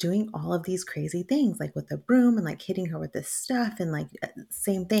 and she was doing all of these crazy things, with the broom and hitting her with this stuff. And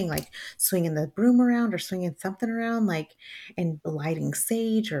same thing, swinging the broom around or swinging something around, and lighting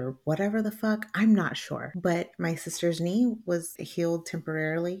sage or whatever the fuck. I'm not sure. But my sister's knee was healed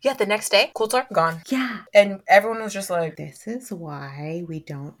temporarily. Yeah, the next day, cold sore, gone. Yeah. And everyone was just like, this is why we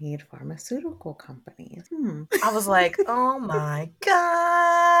don't need pharmaceutical companies. I was like, oh my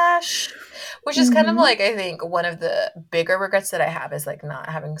gosh. Which is kind of I think one of the bigger regrets that I have is not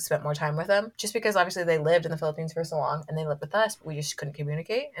having spent more time with them. Just because obviously they lived in the Philippines for so long and they lived with us, but we just couldn't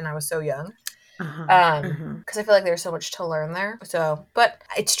communicate. And I was so young. Because I feel there's so much to learn there. So, but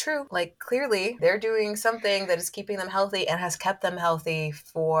it's true. Clearly they're doing something that is keeping them healthy and has kept them healthy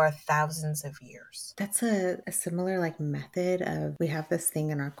for thousands of years. That's a similar method of, we have this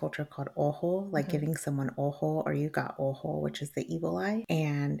thing in our culture called ojo, giving someone ojo, or you got ojo, which is the evil eye.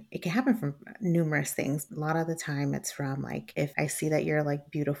 And it can happen from numerous things. A lot of the time it's from if I see that you're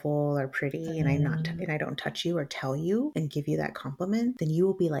beautiful or pretty and I don't touch you or tell you and give you that compliment, then you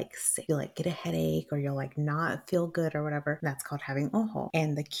will be sick. You'll get a headache, or you'll not feel good or whatever. That's called having ojo.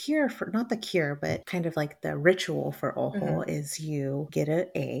 And the cure not the cure, but kind of the ritual for ojo is you get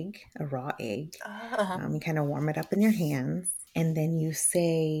a raw egg. You kind of warm it up in your hands. and then you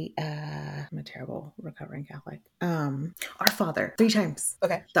say, I'm a terrible recovering Catholic. Our Father 3 times.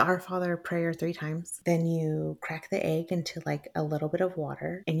 Okay. The Our Father prayer 3 times. Then you crack the egg into like a little bit of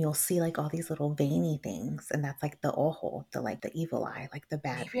water, and you'll see like all these little veiny things, and that's like the ojo, the evil eye, like the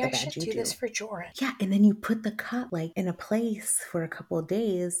bad Maybe I juju. should do this for Jordan. Yeah, and then you put the cup like in a place for a couple of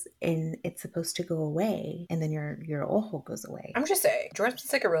days, and it's supposed to go away, and then your ojo goes away. I'm just saying, Jordan's been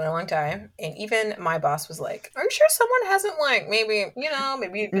sick a really long time, and even my boss was like, "Are you sure someone hasn't like maybe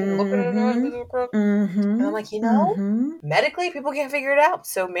you've been looking at it?" And I'm like, medically people can't figure it out,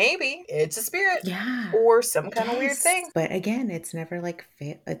 so maybe it's a spirit, or some kind of weird thing. But again, it's never like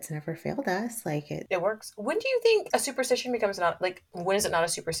it's never failed us. Like it works. When do you think a superstition becomes not like? When is it not a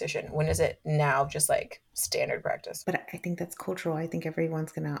superstition? When is it now just like standard practice? But I think that's cultural. I think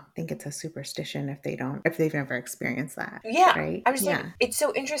everyone's gonna think it's a superstition if they've never experienced that. Yeah, right. I'm just like, it's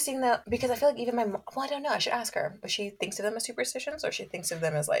so interesting though, because I feel like even my mom, well, I don't know. I should ask her. But she thinks of them as superstitions, or she thinks of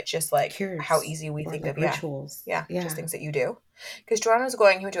them as like just like cures, how easy we think like of rituals. Yeah, just things that you do. Because Jordan was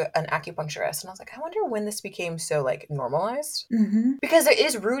going, he went to an acupuncturist, and I was like, I wonder when this became so like normalized. Because it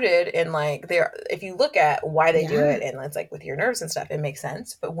is rooted in like if you look at why they do it, and it's like with your nerves and stuff, it makes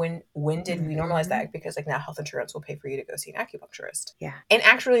sense. But when did we normalize that? Because like now health insurance will pay for you to go see an acupuncturist. Yeah. And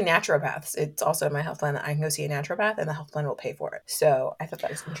actually naturopaths, it's also in my health plan that I can go see a naturopath and the health plan will pay for it. So I thought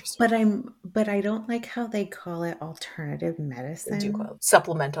that was interesting. But I don't like how they call it alternative medicine. They do call it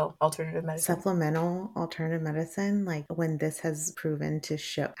supplemental alternative medicine. Supplemental alternative medicine, like when this has proven to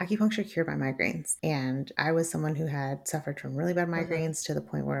show acupuncture cured my migraines. And I was someone who had suffered from really bad migraines to the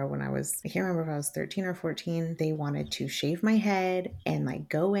point where when I can't remember if I was 13 or 14, they wanted to shave my head and like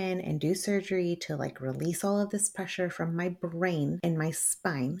go in and do surgery to like release all of this pressure from my brain and my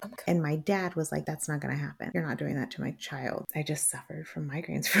spine. Okay. And my dad was like, that's not going to happen. You're not doing that to my child. I just suffered from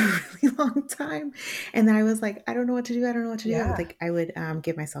migraines for a really long time. And then I was like, I don't know what to do. Like I would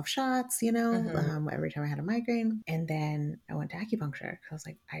give myself shots, every time I had a migraine. And then I went to acupuncture because I was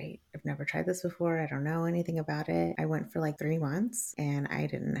like, I've never tried this before. I don't know anything about it. I went for like 3 months and I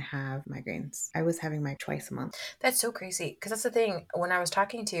didn't have migraines. I was having my twice a month. That's so crazy. Because that's the thing. When I was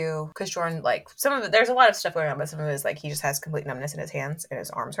talking to, because Jordan, like some of it, there's a lot of stuff going on, but some of it is like he just has complete numbness in his hands and his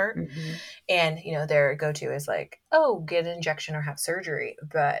arms hurt. And, their go-to is like, oh, get an injection or have surgery.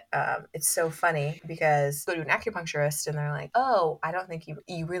 But it's so funny because go to an acupuncturist and they're like, oh, I don't think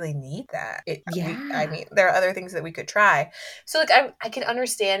you really need that. I mean, there are other things that we could try. So like I can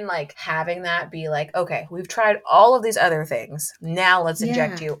understand like having that be like, okay, we've tried all of these other things. Now let's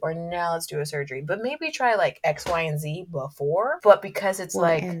inject you, or now let's do a surgery. But maybe try like X, Y, and Z before. But because it's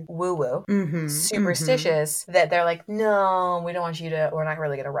woo-woo, superstitious, that they're like, no, we don't want you to, we're not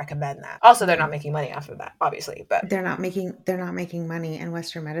really going to recommend that. Also, they're not making money off of that, obviously. But they're not making money in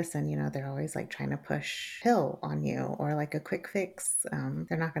Western medicine. They're always like trying to push pill on you or like a quick fix.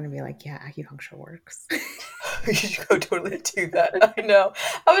 They're not going to be like, yeah, acupuncture works. You should go totally do that. I know.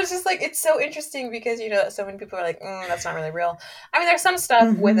 I was just like, it's so interesting because, so many people are like, that's not really real. I mean, there's some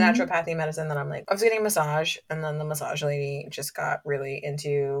stuff with naturopathy medicine that I'm like, I was getting a massage and then the massage lady just got really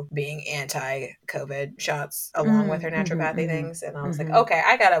into being anti-COVID shots along with her naturopathy things. And I was like, okay,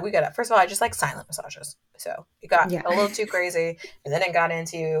 we gotta, first of all, I just like silent massages. So it got a little too crazy. And then it got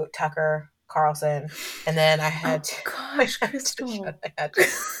into Tucker Carlson. And then I had Crystal. I had to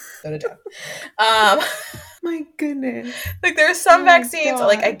go to town. My goodness. Like there's some vaccines,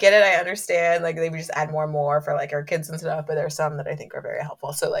 like I get it, I understand, like they would just add more and more for like our kids and stuff, but there's some that I think are very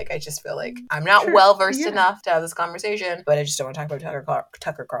helpful. So like I just feel like I'm not well versed enough to have this conversation, but I just don't want to talk about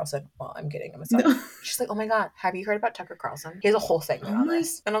Tucker Carlson while I'm getting a massage. No. She's like, oh my God, have you heard about Tucker Carlson? He has a whole segment on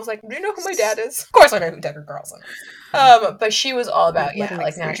this. And I was like, do you know who my dad is? Of course I know who Tucker Carlson is. But she was all about like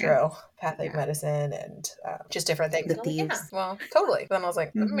naturopathic medicine and just different things. The thieves. Like, well, totally. Then I was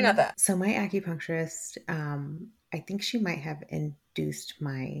like, maybe not that. So my acupuncturist, I think she might have induced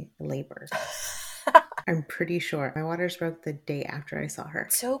my labor. I'm pretty sure. My waters broke the day after I saw her.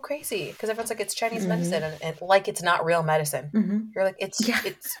 So crazy. Because everyone's like, it's Chinese medicine and like it's not real medicine. You're like,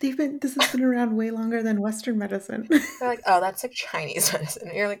 this has been around way longer than Western medicine. They're like, oh, that's like Chinese medicine.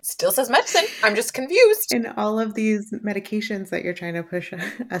 And you're like, still says medicine. I'm just confused. And all of these medications that you're trying to push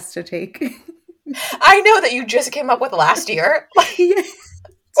us to take. I know that you just came up with last year. Yes,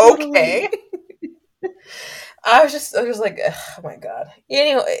 totally. Okay. I was just like, oh my god.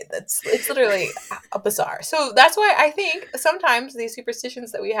 Anyway, it's literally a bizarre. So that's why I think sometimes these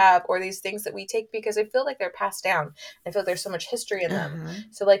superstitions that we have, or these things that we take, because I feel like they're passed down. I feel like there's so much history in them. Uh-huh.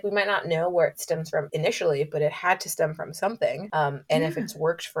 So like we might not know where it stems from initially, but it had to stem from something. And if Yeah. it's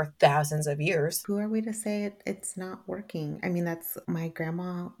worked for thousands of years, Who are we to say it's not working? I mean, that's my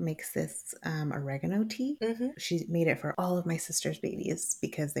grandma makes this oregano tea. mm-hmm. She made it for all of my sister's babies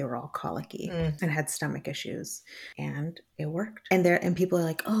because they were all colicky and had stomach issues, and it worked. And people are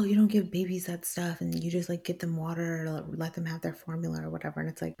like, oh, you don't give babies that stuff, and you just like give them water or let them have their formula or whatever. And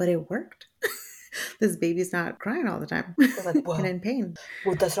it's like, but it worked. This baby's not crying all the time They're like, and whoa, in pain.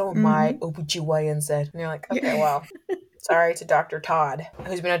 well, that's not what my OBGYN said. And you're like, okay, well, sorry to Dr. Todd,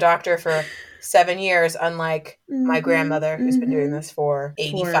 who's been a doctor for 7 years, unlike my grandmother, who's been doing this for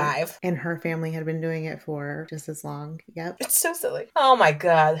 85. And her family had been doing it for just as long. Yep. It's so silly. Oh my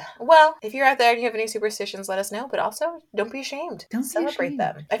god. Well, if you're out there and you have any superstitions, let us know. But also, don't be ashamed. Don't Celebrate be ashamed.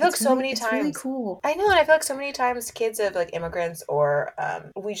 them. I feel like so many it's times. really cool. I know, and I feel like so many times kids of like immigrants or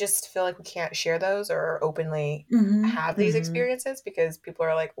we just feel like we can't share those or openly have these experiences because people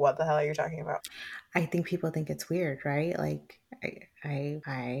are like, "What the hell are you talking about?" I think people think it's weird, right? Like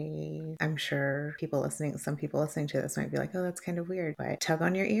I'm sure some people listening to this might be like, oh, that's kind of weird, but tug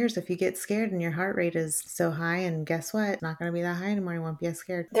on your ears if you get scared and your heart rate is so high, and guess what? It's not going to be that high anymore. You won't be as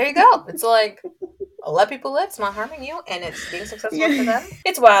scared. There you go. It's like, let people live. It's not harming you, and it's being successful for them.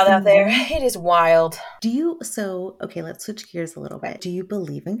 It's wild out there. It is wild. Okay, let's switch gears a little bit. Do you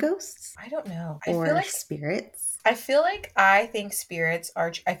believe in ghosts? I don't know. Or I feel like spirits? I think spirits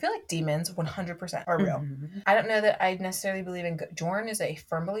are, I feel like demons 100% are real. I don't know that I necessarily believe in, Jordan is a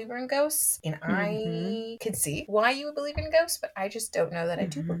firm believer in ghosts, and I can see why you would believe in ghosts, but I just don't know that I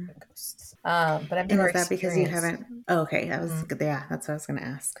do believe in ghosts. But I've never experienced. Is that because you haven't? Oh, okay, that's what I was going to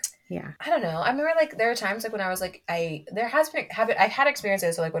ask. Yeah. I don't know. I remember like there are times like when I was like there has been I've had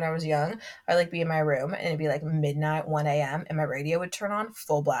experiences. So like when I was young, I'd like be in my room and it'd be like midnight, 1 a.m. and my radio would turn on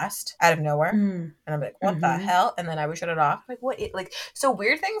full blast out of nowhere. And I'd be like, what the hell? And then I would shut it off. Like what like so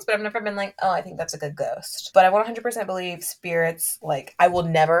weird things, but I've never been like, oh, I think that's like a ghost. But I 100% believe spirits. Like I will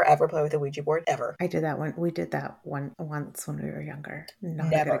never ever play with a Ouija board ever. I did that one. We did that once when we were younger. Not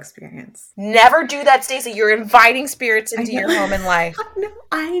a good experience. Never do that, Stacey. You're inviting spirits into your home and life.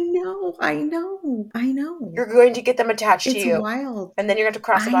 I know. You're going to get them attached to you. It's wild. And then you're going to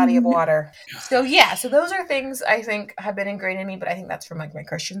cross a body of water. So yeah, so those are things I think have been ingrained in me, but I think that's from like my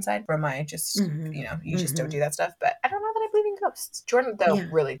Christian side, from my just, you just don't do that stuff. But I don't know that I believe in ghosts. Jordan, though,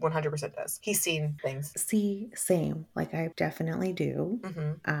 really 100% does. He's seen things. See, same. Like I definitely do.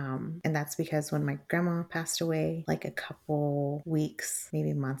 And that's because when my grandma passed away, like a couple weeks,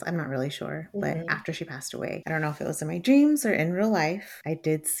 maybe months, I'm not really sure, but after she passed away, I don't know if it was in my dreams or in real life, I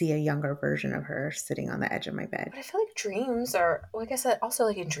did see a younger version of her sitting on the edge of my bed. But I feel like dreams are, like I said, also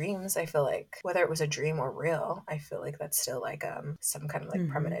like in dreams, I feel like whether it was a dream or real, I feel like that's still like some kind of like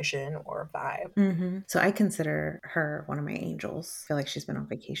premonition or vibe. So I consider her one of my angels. I feel like she's been on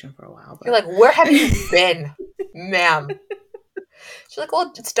vacation for a while. But... You're like, where have you been, ma'am? She's like,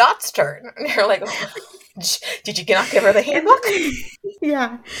 well, it's Dot's turn. And you're like, oh, did you not give her the handbook?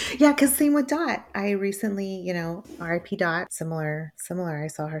 Yeah, because same with Dot. I recently, R.I.P. Dot, similar. I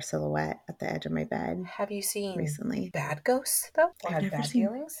saw her silhouette at the edge of my bed. Have you seen recently bad ghosts though? Or I've had never bad seen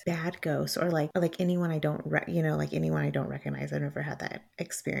feelings? Bad ghosts, or like anyone I don't, like anyone I don't recognize. I've never had that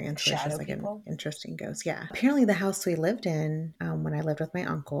experience where she's like an interesting ghost. Yeah. Apparently, the house we lived in, when I lived with my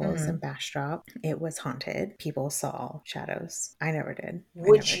uncles in Bastrop, it was haunted. People saw shadows. I never did.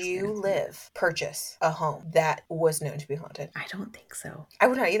 Would you purchase a home that was known to be haunted? I don't think so. I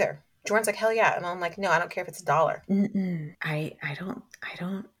would not either. Jordan's like, hell yeah. And I'm like, no, I don't care if it's $1.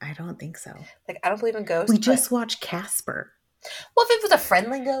 I don't think so. Like, I don't believe in ghosts. We just watched Casper. Well, if it was a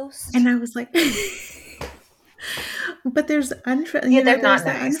friendly ghost. And I was like... But there's unfriendly. Yeah, they're not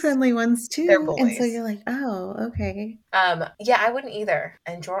nice. Unfriendly ones too. They're bullies. And so you're like, oh, okay. Yeah, I wouldn't either.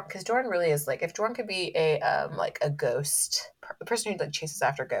 And Jordan, because Jordan really is like, if Jordan could be like a ghost, a person who like chases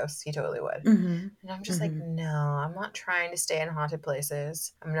after ghosts, he totally would. And I'm just like, no, I'm not trying to stay in haunted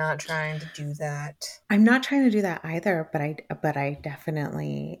places. I'm not trying to do that. I'm not trying to do that either. But I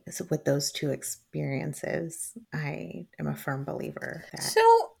definitely, with those two experiences, I am a firm believer that. So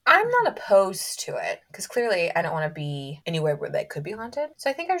I'm not opposed to it because clearly I don't want to be anywhere where they could be haunted. So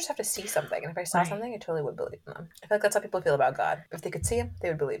I think I just have to see something. And if I saw something, I totally would believe in them. I feel like that's how people feel about God. If they could see him, they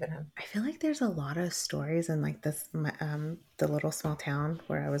would believe in him. I feel like there's a lot of stories in like this, the little small town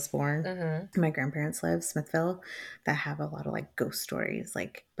where I was born. My grandparents live, Smithville, that have a lot of like ghost stories.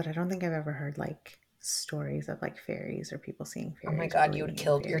 Like, but I don't think I've ever heard like stories of like fairies or people seeing Oh my fairies or God, believing in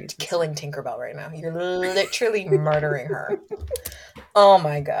you're fairies and stuff. killing Tinkerbell right now. You're literally murdering her. Oh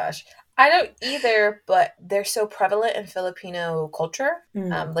my gosh. I don't either, but they're so prevalent in Filipino culture,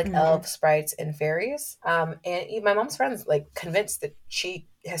 like Okay. elves, sprites, and fairies. And even my mom's friends like convinced that she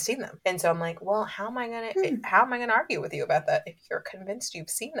has seen them, and so I'm like, well, how am I gonna argue with you about that if you're convinced you've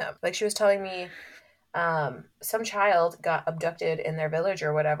seen them? Like she was telling me some child got abducted in their village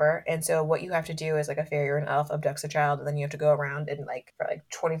or whatever, and so what you have to do is like a fairy or an elf abducts a child, and then you have to go around and like for like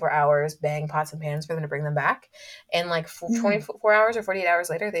 24 hours bang pots and pans for them to bring them back, and like 24 hours or 48 hours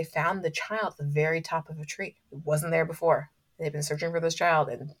later they found the child at the very top of a tree. It wasn't there before. They've been searching for this child,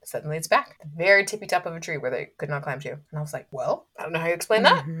 and suddenly it's back, the very tippy top of a tree where they could not climb to. And I was like, well, I don't know how you explain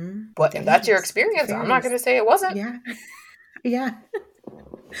that, but if that's your Thanks. experience, I'm not going Fairies. to say it wasn't. Yeah. Yeah.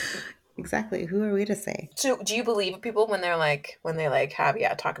 Exactly. Who are we to say? So, do you believe people when they like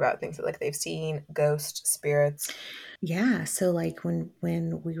have talk about things that like they've seen ghosts, spirits? Yeah. So like when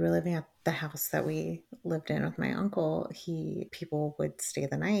we were living at the house that we lived in with my uncle, people would stay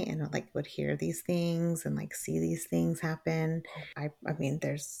the night and like would hear these things and like see these things happen. I mean,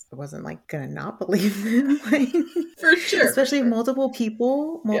 I wasn't like gonna not believe them. Like For sure, for especially if sure. Yeah.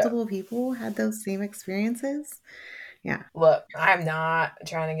 multiple people had those same experiences. Yeah. Look, I'm not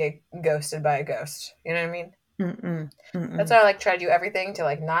trying to get ghosted by a ghost. You know what I mean? Mm-mm. That's Mm-mm. why I like try to do everything to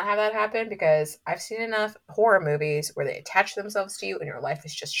like not have that happen because I've seen enough horror movies where they attach themselves to you and your life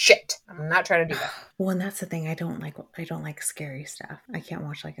is just shit. I'm not trying to do that. Well, and that's the thing. I don't like scary stuff. I can't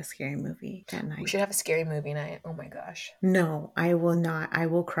watch like a scary movie at We night. should have a scary movie night. Oh my gosh. No, I will not. I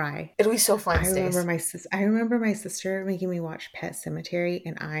will cry. It'll be so fun, Stace. I remember my sister making me watch Pet Cemetery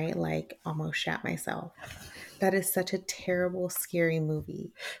and I like almost shat myself. That is such a terrible scary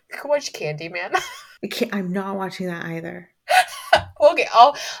movie. We could watch Candyman. I'm not watching that either. Okay,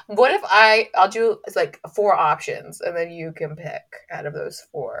 I'll do it's like four options and then you can pick out of those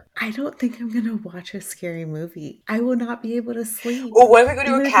four. I don't think I'm gonna watch a scary movie. I will not be able to sleep. Well, what if we go to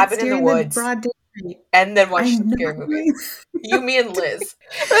a Even if it's cabin in the scary in the woods broad daylight. and then watch the I'm not scary movie? going. You, me, and Liz.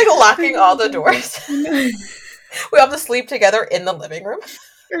 We're like locking I'm all not the going. doors. We have to sleep together in the living room.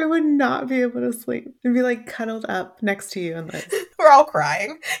 I would not be able to sleep. I'd be like cuddled up next to you and Liz. We're all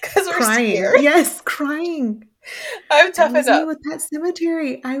crying because we're Crying. scared. Yes, crying. I'm That toughened was me up. with Pet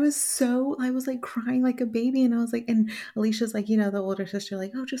Cemetery. I was like crying like a baby, and I was like, and Alicia's like, the older sister,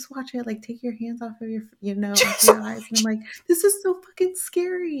 like, oh, just watch it, like, take your hands off of off Just your eyes, and I'm like, this is so fucking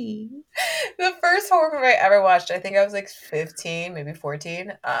scary. the first horror movie I ever watched, I think I was like 15, maybe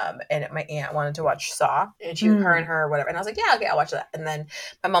 14. And my aunt wanted to watch Saw, and her and her, whatever. And I was like, yeah, okay, I'll watch that. And then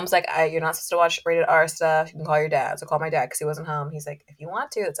my mom's like, you're not supposed to watch rated R stuff. You can call your dad. So I called my dad because he wasn't home. He's like, if you want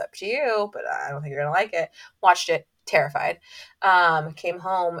to, it's up to you, but I don't think you're gonna like it. Watched it, terrified. Came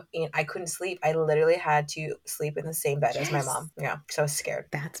home and I couldn't sleep. I literally had to sleep in the same bed as my Yes, mom. Yeah, so I was scared.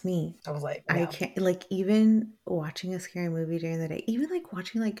 that's me. I was like, I no. can't like even watching a scary movie during the day, even like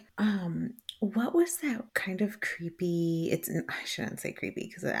watching like what was that kind of creepy? I shouldn't say creepy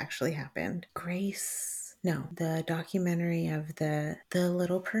because it actually happened. Grace. No, the documentary of the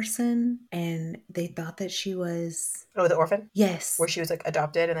little person and they thought that she was Oh, the orphan? yes. Where she was like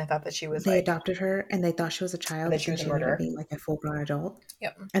adopted and I thought that she was They like, adopted her and they thought she was a and child, then but she then was a she ended up murderer. being like a full grown adult.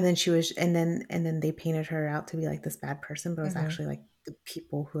 Yep. And then she was and then they painted her out to be like this bad person, but it was Mm-hmm. actually like the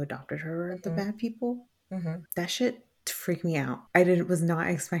people who adopted her were the Mm-hmm. bad people. Mm-hmm. That shit freaked me out. Was not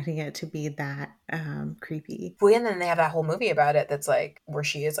expecting it to be that creepy. Well, and then they have that whole movie about it that's like where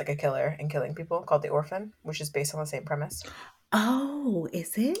she is like a killer and killing people called The Orphan, which is based on the same premise. Oh,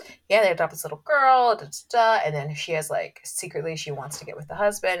 is it? Yeah, they adopt this little girl, da, da, da, and then she has like secretly she wants to get with the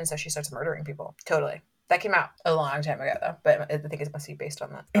husband, and so she starts murdering people. Totally. That came out a long time ago though, but I think it must be based on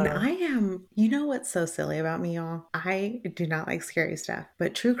that. And you know what's so silly about me, y'all? I do not like scary stuff,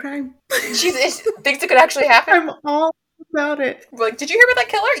 but true crime. She thinks it could actually happen. I'm all about it. Like, did you hear about that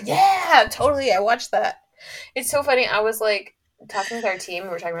killer? Yeah, totally. I watched that. It's so funny. I was like talking with our team. We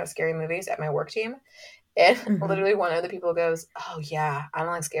were talking about scary movies at my work team. And literally one of the people goes, oh yeah, I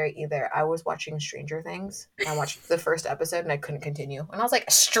don't like scary either. I was watching Stranger Things. And I watched the first episode and I couldn't continue. And I was like,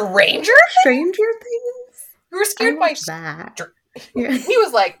 Stranger Things? You were scared by that. Yeah. He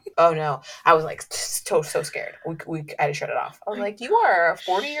was like, oh no. I was like so scared. I had to shut it off. I was like, you are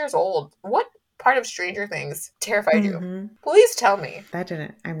 40 years old. What part of Stranger Things terrified you? Mm-hmm. Please tell me. That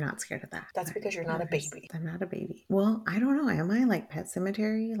didn't. I'm not scared of that. That's because you're not a baby. I'm not a baby. Well, I don't know. Am I like Pet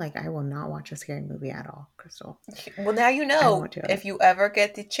Cemetery? Like, I will not watch a scary movie at all, Crystal. Well, now you I know. won't do it. If you ever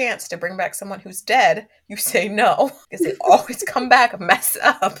get the chance to bring back someone who's dead, you say no. Because they always come back messed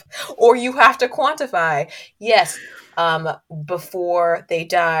up. Or you have to quantify. Yes, before they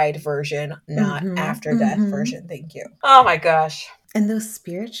died version, not after death version. Thank you. Oh my gosh. And those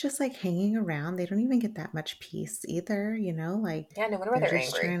spirits just like hanging around, they don't even get that much peace either, you know? Like, yeah, no wonder why they're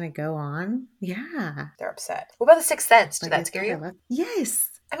just angry. Trying to go on. Yeah. They're upset. What about The Sixth Sense? Did like, that scare you? Yes.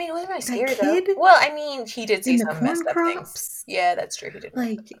 I mean, it wasn't really That scary kid though. Well, I mean, he did see in the some corn messed up crops. things. Yeah, that's true. He did.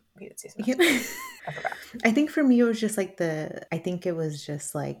 Like, he did see some messed up things. I forgot. I think for me, it was just like I think it was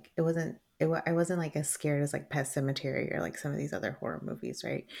just like, I wasn't like as scared as like Pet Cemetery or like some of these other horror movies,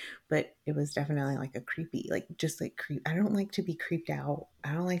 right? But it was definitely like a creepy, like just like creep. I don't like to be creeped out.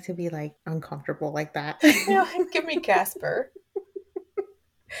 I don't like to be like uncomfortable like that. Give me Casper.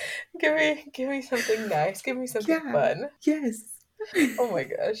 give me something nice. Give me something fun. Yes. Oh my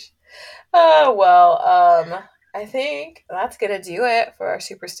gosh. Oh well, I think that's gonna do it for our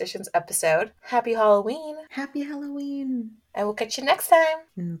Superstitions episode. Happy Halloween. Happy Halloween. And we'll catch you next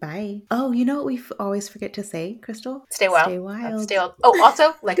time. Bye. Oh, you know what we always forget to say, Crystal? Stay wild. Stay wild. Stay wild. Oh,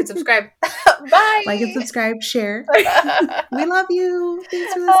 also, like and subscribe. Bye. Like and subscribe, share. We love you.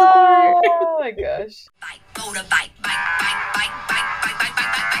 Thanks for the support. Oh my gosh. Bite, go to bite, bite, bite, bite.